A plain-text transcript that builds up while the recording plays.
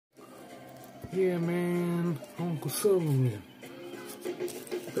Yeah, man, Uncle Sullivan.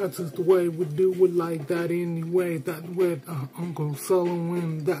 That's just the way we do it like that anyway. That's what Uncle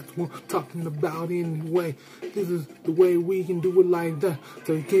Sullivan, that's what we're talking about anyway. This is the way we can do it like that.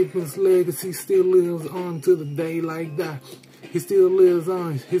 So his legacy still lives on to the day like that. He still lives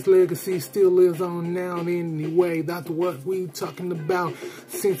on. His legacy still lives on now anyway. That's what we talking about.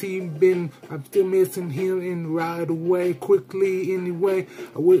 Since he been, I'm still missing him and right away quickly anyway.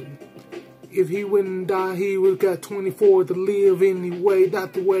 If he wouldn't die, he would got 24 to live anyway.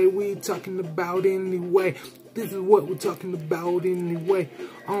 That's the way we talking about anyway. This is what we're talking about anyway.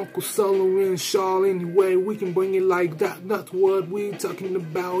 Uncle Sullivan, Shaw anyway. We can bring it like that. That's what we talking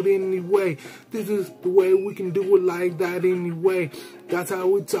about anyway. This is the way we can do it like that anyway. That's how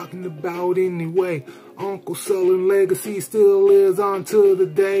we're talking about anyway. Uncle Sullivan legacy still lives on to the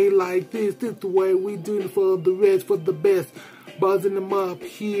day like this. This is the way we do it for the rest, for the best. Buzzing them up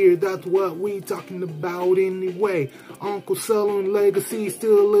here, that's what we talking about anyway. Uncle Sullivan's legacy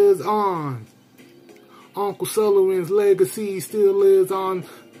still lives on. Uncle Sullivan's legacy still lives on.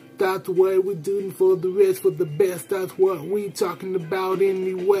 That's the way we do it for the rest, for the best. That's what we talking about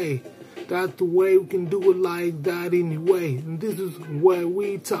anyway. That's the way we can do it like that anyway. And this is what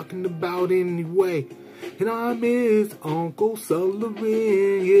we talking about anyway. And I miss Uncle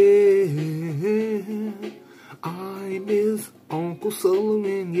Sullivan, yeah. I miss Uncle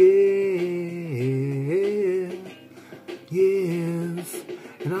Sullivan, yeah, yes,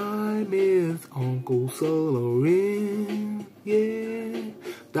 and I miss Uncle Sullivan, yeah.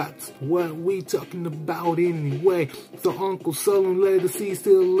 That's what we talking about anyway. So Uncle Sullivan's legacy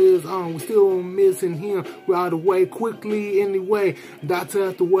still lives on. We still missing him right away quickly anyway. That's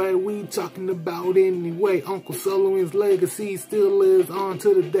the way we talking about anyway. Uncle Sullivan's legacy still lives on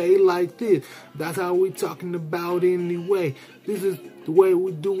to the day like this. That's how we talking about anyway. This is the way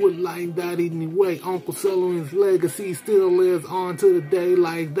we do it like that anyway. Uncle Sullivan's legacy still lives on to the day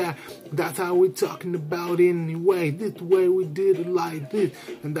like that. That's how we talking about anyway. This is the way we did it like this.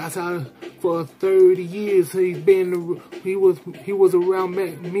 And that's how for 30 years he was around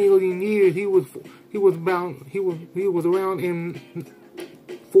a million years. He was around in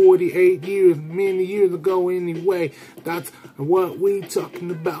 48 years, many years ago anyway. That's what we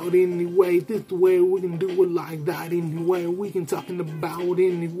talking about anyway. This is the way we can do it like that anyway. We can talking about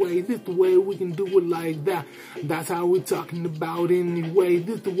anyway. This is the way we can do it like that. That's how we talking about anyway.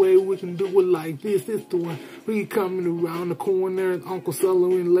 This is the way we can do it like this. This is the way we coming around the corner. Uncle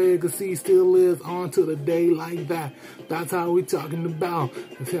Sullivan's legacy still lives on to the day like that. That's how we talking about.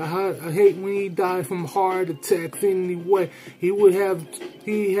 I hate when he died from heart attacks anyway.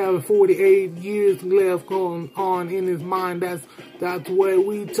 He have 48 years left going on in his mind. That's the way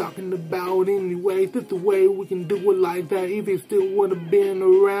we talking about anyway. This is the way we can do it like that. If he still would have been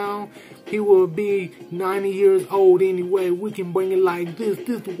around, he would be 90 years old anyway. We can bring it like this.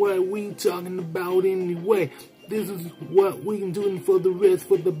 This is the way we talking about anyway. This is what we can do for the rest,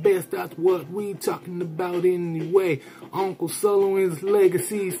 for the best. That's what we talking about anyway. Uncle Sullivan's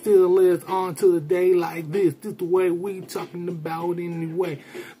legacy still lives on to the day like this. This is the way we talking about anyway.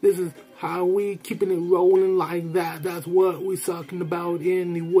 This is how we keeping it rolling like that. That's what we talking about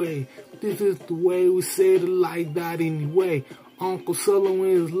anyway. This is the way we said it like that anyway. Uncle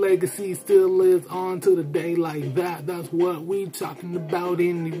Sullivan's legacy still lives on to the day like that. That's what we talking about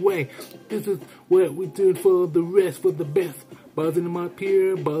anyway. This is what we do for the rest, for the best. Buzzing them up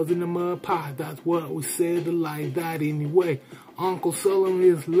here, buzzing them up high. That's what we said like that anyway. Uncle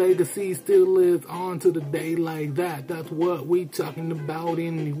Sullivan's legacy still lives on to the day like that. That's what we talking about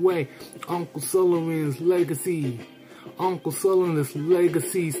anyway. Uncle Sullivan's legacy. Uncle Sullivan's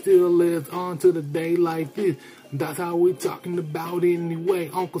legacy still lives on to the day like this. That's how we talking about anyway.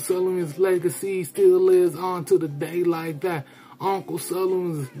 Uncle Sullivan's legacy still lives on to the day like that. Uncle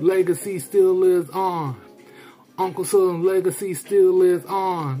Sullivan's legacy still lives on. Uncle Sullivan's legacy still lives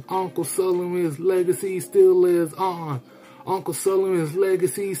on. Uncle Sullivan's legacy still lives on. Uncle Sullivan's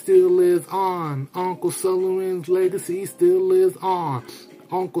legacy still lives on. Uncle Sullivan's legacy still lives on.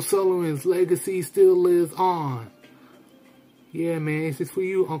 Uncle Sullivan's legacy still lives on. Yeah, man, this is for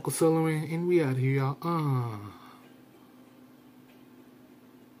you, Uncle Sullivan, and we out here, y'all.